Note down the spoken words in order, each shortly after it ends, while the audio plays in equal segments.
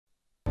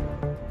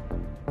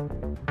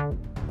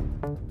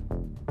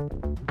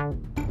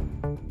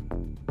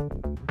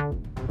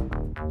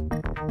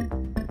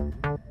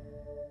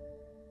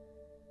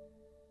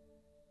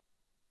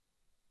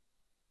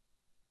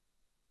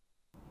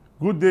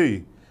Good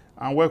day,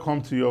 and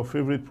welcome to your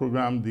favorite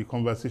program, The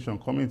Conversation,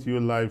 coming to you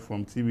live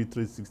from TV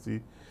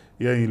 360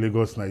 here in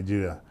Lagos,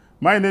 Nigeria.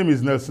 My name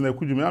is Nlc And Tuc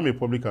Strke. I'm a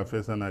public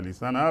affairs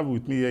analyst, and I have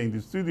with me here in the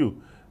studio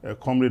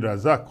Comrade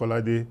Razak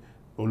Kolade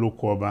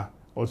Olokuoba,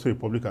 also a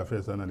public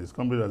affairs analyst.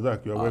 Comrade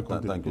Razak, you are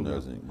welcome. Thank you,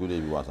 Nelson. Good day,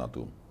 viewers at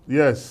home.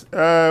 Yes,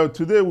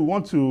 today we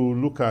want to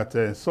look at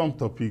some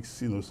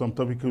topics, some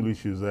topical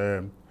issues.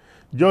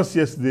 Just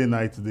yesterday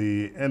night,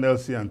 the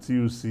NLC and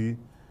TUC,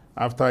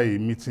 after a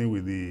meeting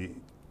with the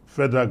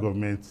federal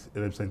government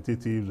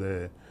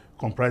representatives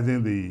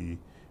comprising the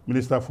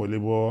Minister for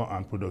Labour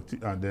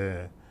and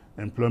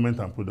Employment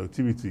and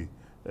Productivity,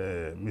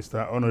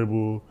 Mr.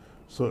 Honorable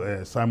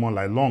Simon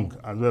Lailong,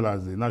 as well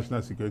as the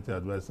National Security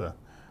Advisor,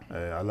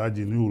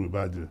 Alhaji Nuhu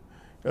Ribadu,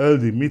 held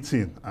the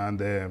meeting, and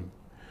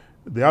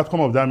the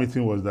outcome of that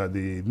meeting was that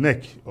the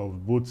neck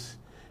of both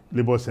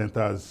labour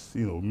centres,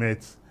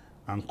 met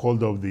and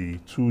called off the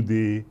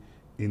two-day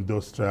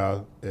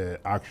industrial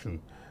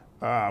action.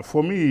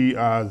 For me,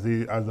 as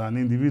an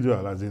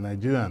individual, as a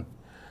Nigerian,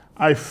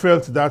 I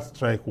felt that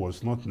strike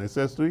was not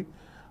necessary.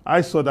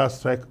 I saw that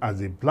strike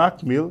as a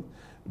blackmail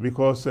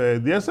because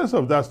the essence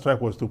of that strike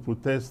was to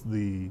protest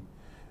the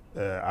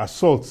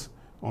assault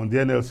on the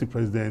NLC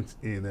president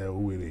in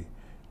Owerri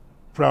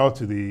prior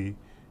to the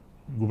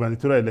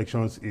gubernatorial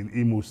elections in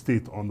Imo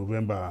State on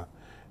November.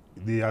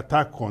 The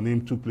attack on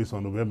him took place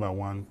on November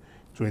 1,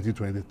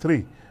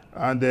 2023.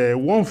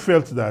 And one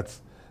felt that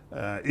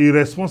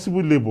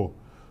irresponsible Labour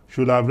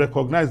should have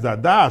recognized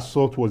that that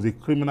assault was a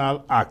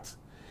criminal act,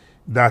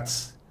 that,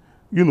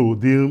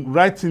 the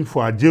right thing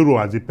for Ajero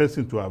as a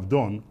person to have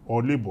done,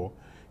 or Labour,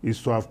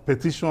 is to have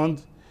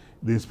petitioned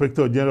the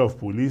Inspector General of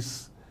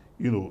Police,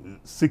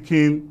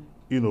 seeking,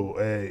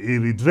 a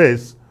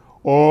redress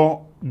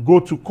or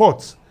go to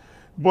court.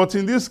 But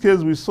in this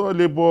case, we saw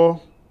Labour,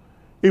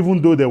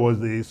 even though there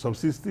was a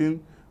subsisting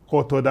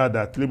court order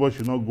that Labour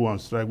should not go on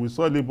strike, we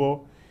saw Labour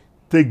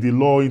take the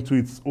law into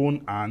its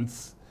own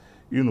hands.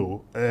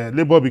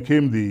 Labour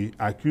became the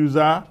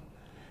accuser,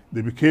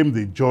 they became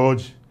the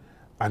judge,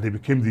 and they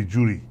became the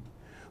jury.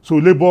 So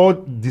Labour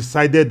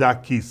decided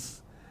that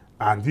case,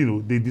 and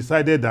they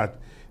decided that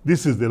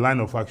this is the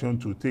line of action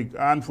to take.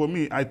 And for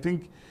me, I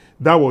think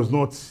that was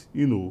not,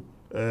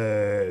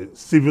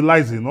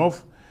 civilized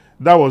enough.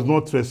 That was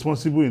not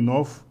responsible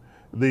enough.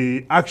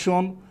 The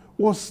action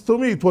was, to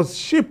me, it was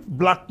cheap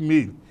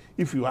blackmail,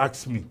 if you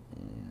ask me.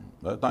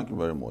 Thank you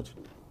very much.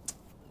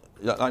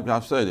 Yeah, like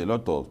I've said, a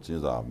lot of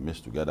things are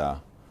mixed together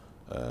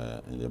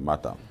in the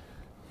matter.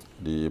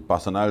 The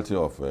personality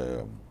of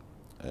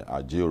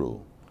Ajero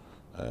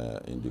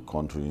in the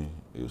country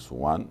is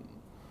one.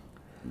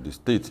 The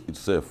state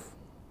itself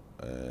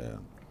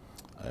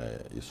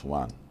is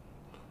one.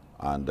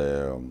 And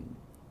the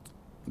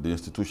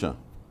institution,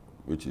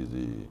 which is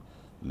the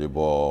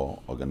labor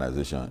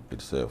organization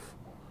itself,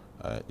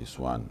 is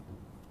one.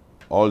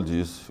 All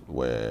these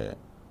were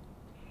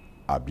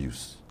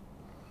abused.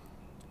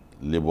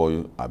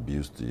 Labour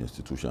abused the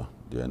institution,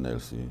 the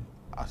NLC,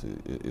 as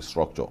a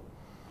structure.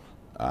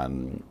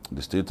 And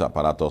the state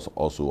apparatus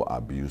also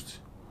abused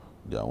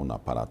their own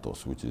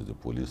apparatus, which is the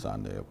police,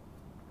 and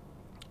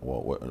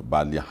were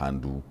badly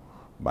handled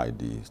by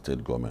the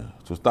state government.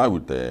 To start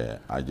with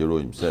Ajero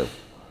himself,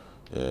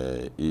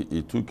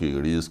 he took a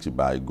risk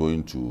by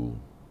going to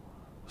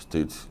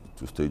stage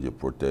a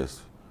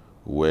protest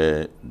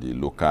where the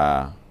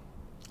local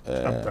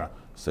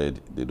said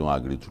they don't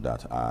agree to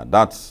that.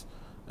 That's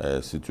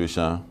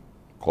situation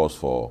calls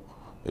for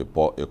a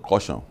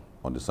caution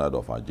on the side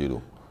of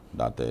Ajero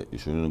that it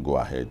shouldn't go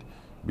ahead.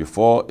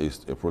 Before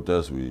a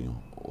protest we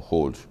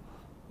hold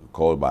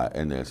called by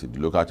NLC, the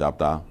local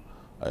chapter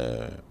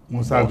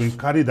must have been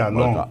carried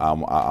along.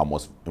 I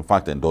must, in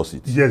fact, endorse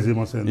it. Yes, they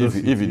must endorse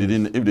it. If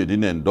they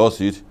didn't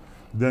endorse it,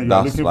 then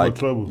you're looking for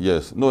trouble.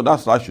 Yes, no, that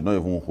strike should not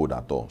even hold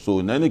at all. So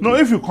in any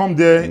case, if you come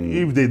there,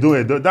 if they don't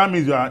endorse, that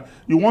means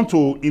you want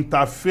to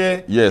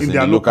interfere in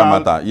their the local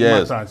matter.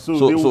 Yes,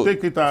 So they will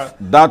take it as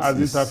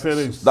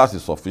interference. That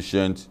is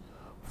sufficient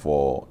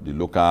for the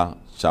local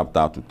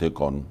chapter to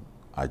take on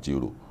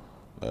Ajero.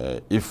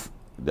 If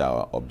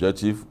their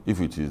objective,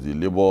 if it is the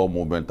labor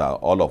movement that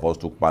all of us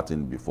took part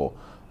in before,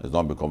 it's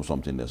not become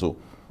something there. So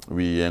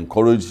we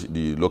encourage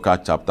the local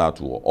chapter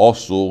to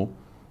also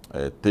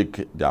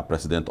take their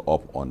president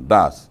up on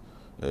that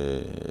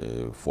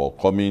for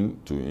coming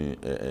to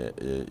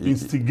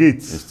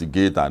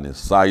instigate and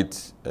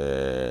incite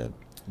the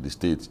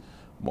state.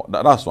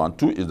 That's one.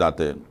 Two is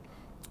that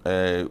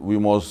we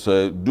must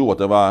do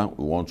whatever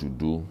we want to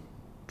do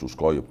to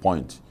score a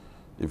point.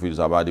 If it's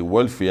about the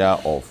welfare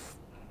of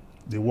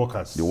the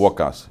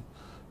workers,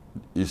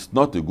 it's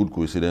not a good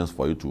coincidence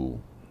for you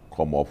to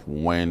come up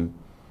when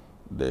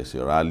there's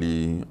a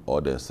rally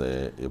or there's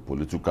a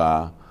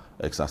political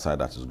exercise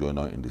that is going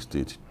on in the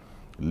state.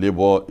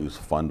 Labour is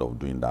fond of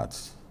doing that,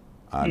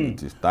 and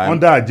it is time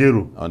under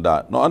Ajero.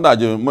 Under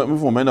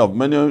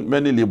Ajero,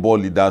 many labour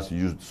leaders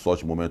use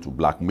such moments to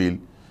blackmail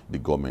the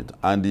government,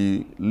 and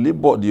the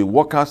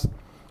workers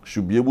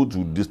should be able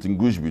to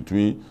distinguish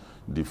between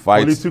the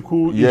fight,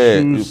 political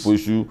issues,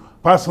 issue,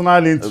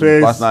 personal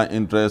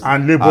interest,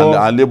 and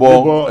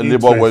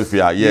labor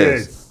welfare.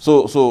 Yes.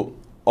 So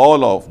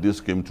all of this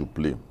came to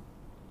play.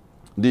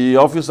 The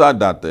officer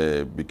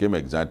that became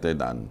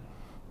excited and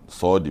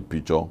saw the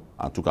picture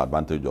and took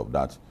advantage of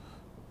that,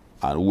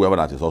 and whoever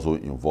that is also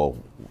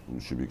involved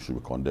should be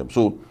condemned.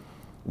 So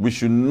we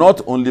should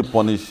not only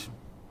punish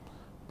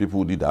people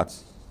who did that,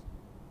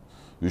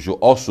 we should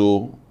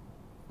also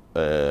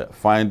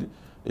find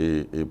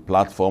a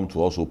platform to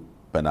also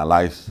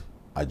penalize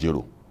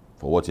Ajero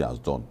for what he has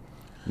done.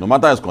 No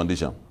matter his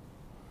condition,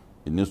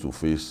 he needs to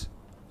face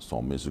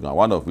some misuse.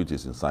 One of which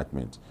is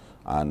incitement,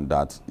 and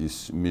that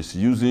is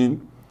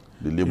misusing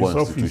the labor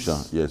institution.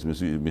 Office. Yes,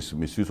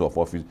 misuse of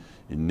office.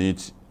 It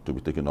needs to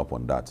be taken up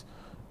on that.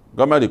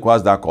 Government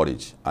requires that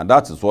courage, and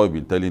that is what we've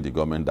been telling the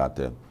government that,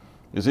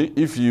 you see,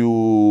 if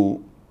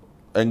you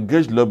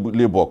engage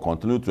labor,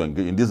 continue to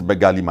engage in this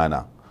beggarly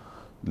manner,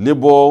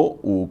 labor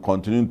will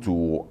continue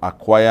to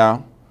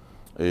acquire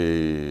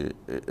that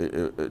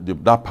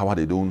power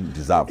they don't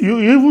deserve. You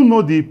even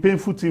know the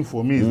painful thing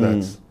for me is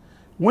that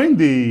when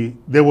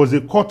there was a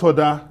court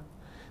order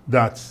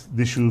that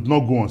they should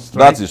not go on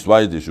strike. That is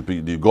why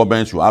the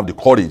government should have the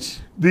courage.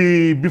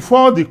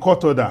 Before the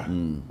court order,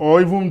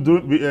 or even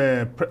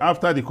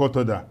after the court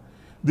order,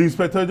 the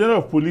Inspector General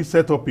of Police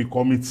set up a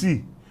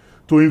committee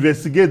to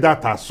investigate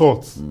that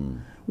assault.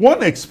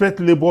 One expects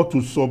labor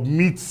to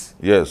submit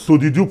to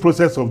the due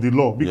process of the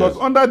law, because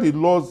under the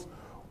laws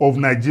of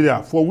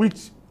Nigeria,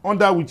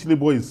 under which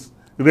labor is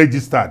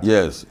registered,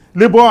 if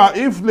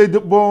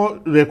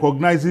labor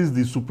recognizes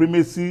the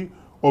supremacy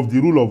of the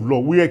rule of law,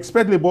 we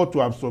expect labor to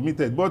have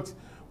submitted. But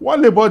what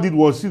labor did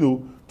was,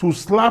 to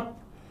slap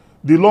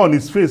the law on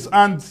its face.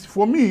 And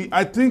for me,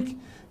 I think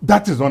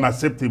that is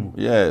unacceptable.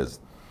 Yes,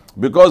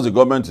 because the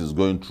government is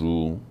going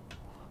through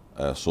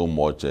so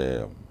much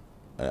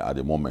at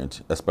the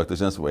moment.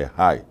 Expectations were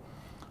high,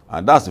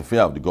 and that's the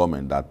fear of the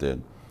government, that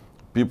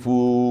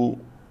people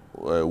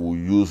will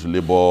use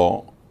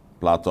labor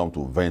platform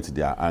to vent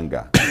their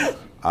anger.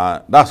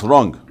 That's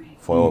wrong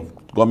for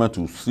government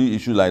to see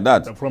issues like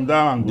that. From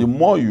that angle, the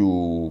more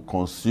you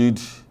concede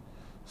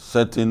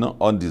certain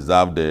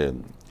undeserved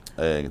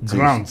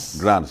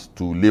grants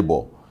to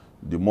labor,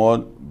 the more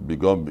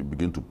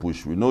begin to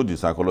push. We know the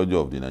psychology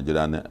of the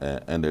Nigerian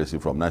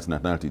Nlc from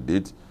 1990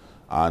 date,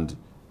 and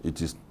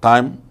it is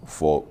time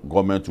for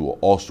government to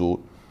also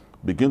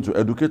begin to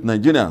educate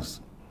Nigerians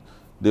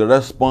the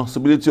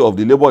responsibility of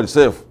the labor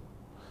itself.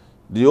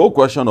 The whole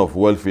question of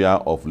welfare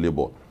of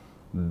labor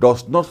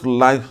does not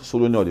lie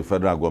solely on the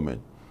federal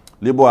government.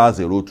 Labor has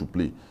a role to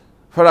play.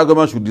 Federal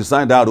government should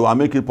decide that role and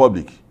make it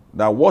public.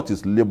 That what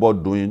is labor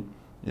doing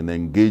in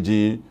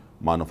engaging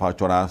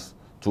manufacturers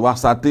to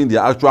ascertain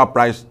the actual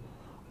price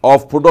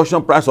of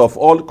production price of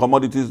all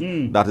commodities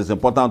that is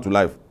important to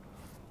life.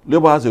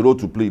 Labor has a role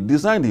to play.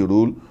 Design the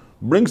role,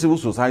 bring civil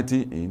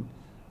society in,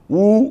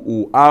 who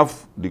will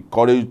have the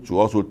courage to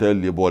also tell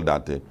labor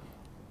that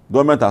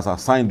government has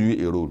assigned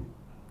you a role.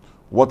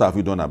 What have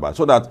you done about it?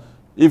 So that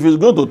if it's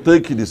going to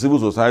take the civil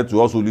society to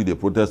also lead a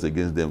protest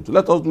against them, so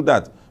let us do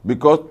that,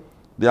 because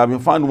they have been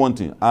found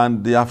wanting,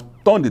 and they have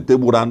turned the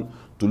table around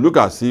to look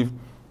as if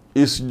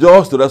it's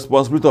just the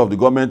responsibility of the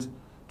government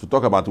to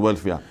talk about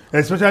welfare.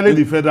 Especially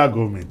the federal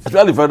government.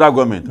 Especially the federal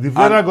government. The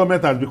federal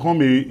government has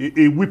become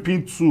a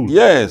whipping tool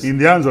in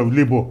the hands of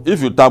labor.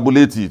 If you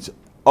tabulate it,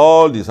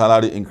 all the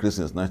salary increase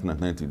since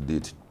 1990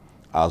 date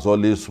has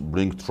always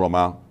bring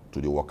trauma to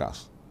the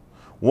workers.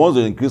 Once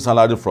they increase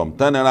salary from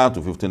 10 naira to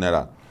 15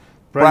 naira,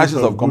 prices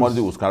of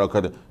commodity will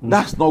skyrocket.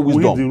 That's not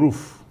wisdom. The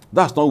roof.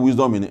 That's not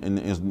wisdom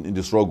in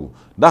the struggle.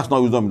 That's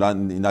not wisdom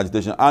in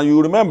agitation. And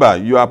you remember,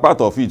 you are part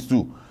of it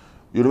too.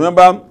 You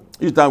remember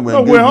each time we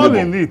engage we're all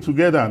in it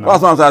together now.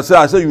 That's what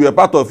I say you were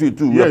part of it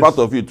too. Yes. You were part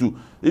of it too.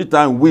 Each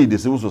time we, the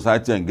civil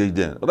society, engage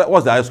them.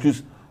 What's the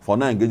excuse for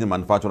not engaging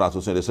manufacturers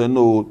association? They say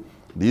no,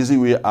 the easy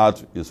way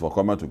out is for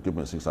government to keep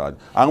a fixed salary.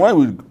 And when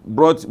we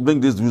bring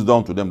this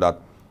wisdom to them, that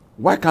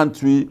why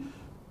can't we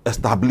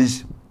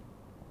establish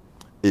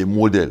a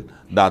model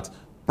that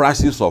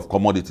prices of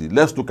commodity,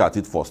 let's look at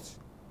it first.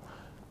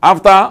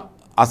 After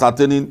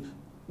ascertaining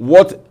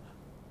what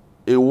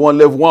a one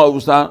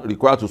officer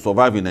required to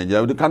survive in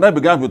Nigeria, they can then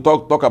begin to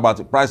talk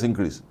about price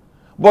increase.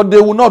 But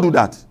they will not do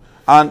that.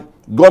 And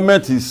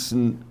government is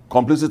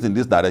complicit in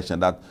this direction,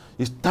 that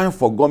it's time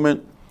for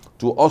government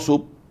to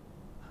also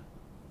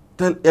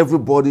tell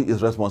everybody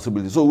its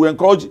responsibility. So we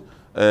encourage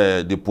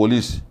the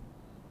police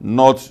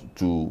not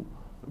to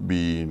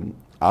be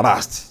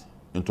harassed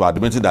into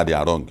admitting that they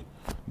are wrong.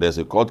 There's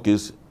a court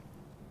case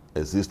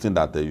existing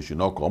that you should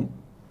not come.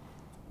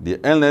 The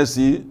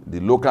NLC, the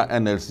local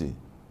NLC,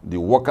 the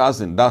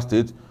workers in that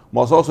state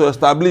must also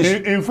establish.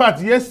 In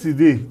fact,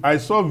 yesterday, I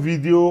saw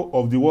video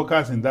of the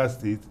workers in that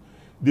state.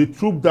 They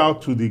trooped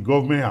out to the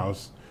government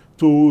house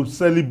to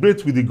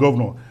celebrate with the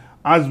governor.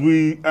 As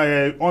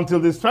until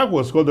the strike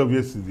was called off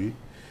yesterday,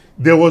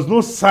 there was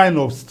no sign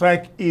of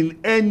strike in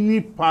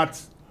any part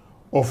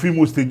of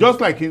Imo State. Just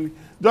like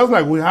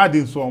we had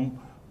in some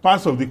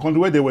parts of the country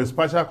where there was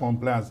partial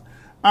compliance.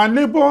 And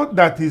labor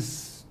that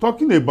is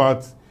talking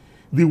about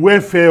the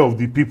welfare of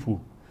the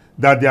people,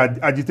 that they are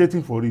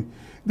agitating for it.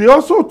 They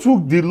also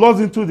took the laws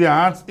into their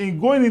hands in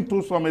going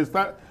into some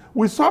extent.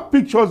 We saw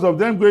pictures of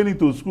them going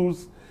into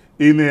schools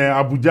in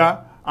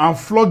Abuja and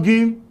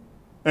flogging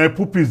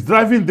pupils,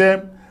 driving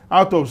them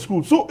out of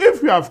school. So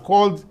if you have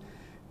called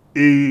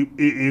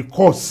a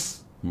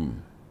course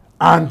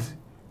and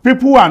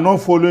people are not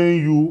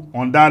following you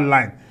on that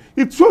line,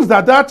 it shows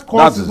that that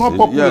course is not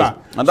popular.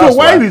 Yes. So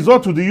why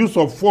resort to the use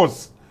of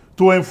force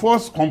to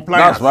enforce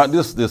compliance? That's why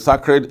this is the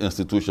sacred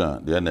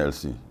institution, the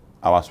NLC.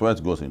 Our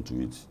sweat goes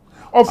into it.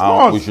 Of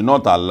course. We should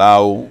not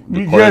allow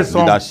the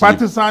some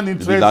partisan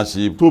interest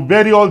to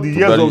bury all the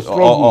years of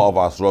struggle. All of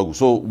our struggle.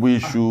 So we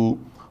should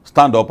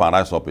stand up and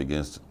rise up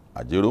against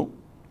Ajero,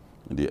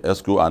 the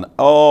ESCO, and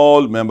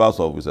all members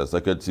of his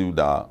executive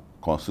that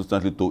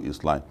consistently toe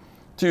his line.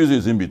 TUC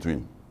is in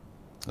between.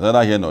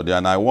 Neither here nor there.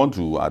 And I want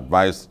to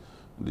advise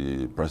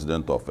the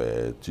president of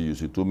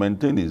TUC to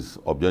maintain his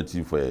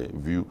objective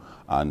view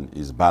and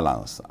his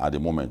balance at the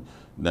moment.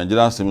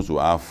 Nigeria seems to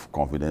have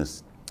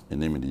confidence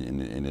in him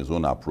in his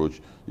own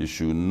approach. He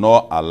should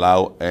not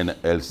allow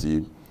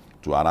NLC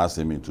to harass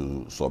him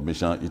into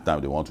submission each time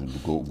they want to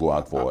go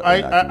out for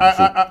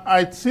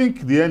I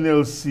think the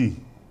NLC,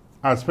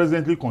 as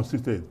presently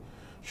constituted,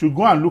 should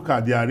go and look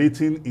at their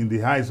rating in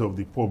the eyes of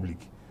the public,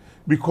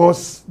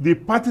 because the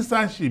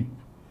partisanship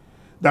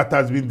that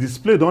has been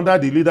displayed under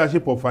the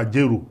leadership of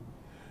Ajero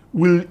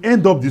will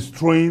end up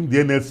destroying the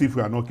NLC if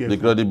we are not careful.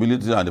 The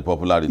credibility and the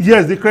popularity.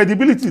 Yes, the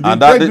credibility, the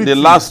and that the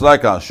last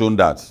strike has shown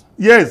that.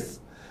 Yes,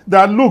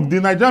 that look, the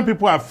Nigerian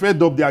people are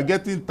fed up, they are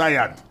getting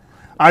tired.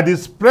 At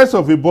the press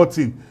of a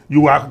button,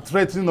 you are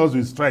threatening us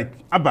with strike.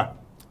 Abba.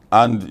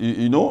 And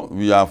you know,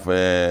 we have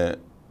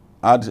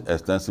had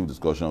extensive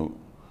discussion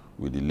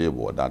with the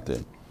labor that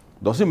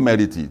does it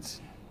merit it?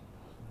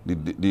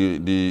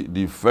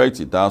 The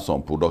effect it has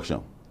on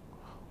production.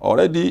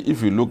 Already,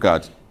 if you look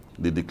at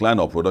the decline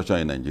of production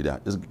in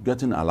Nigeria, it's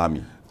getting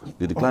alarming.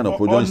 The decline of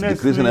production is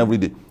decreasing every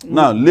day.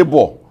 Now,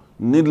 labor,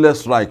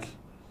 needless strike,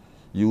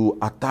 you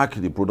attack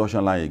the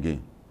production line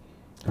again.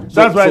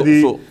 That's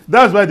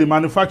why the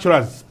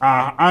manufacturers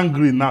are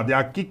angry now. They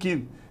are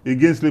kicking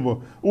against labor.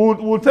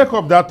 We'll take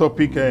up that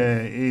topic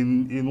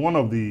in one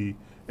of the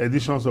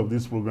editions of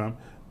this program.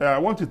 I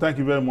want to thank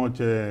you very much,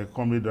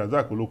 Comrade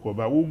Razak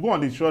Olokoba. We'll go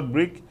on a short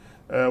break.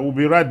 We'll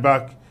be right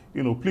back.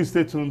 You know, please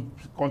stay tuned.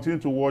 Continue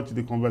to watch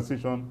the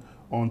conversation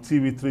on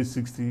TV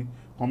 360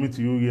 coming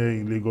to you here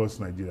in Lagos,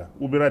 Nigeria.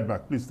 We'll be right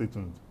back. Please stay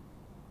tuned.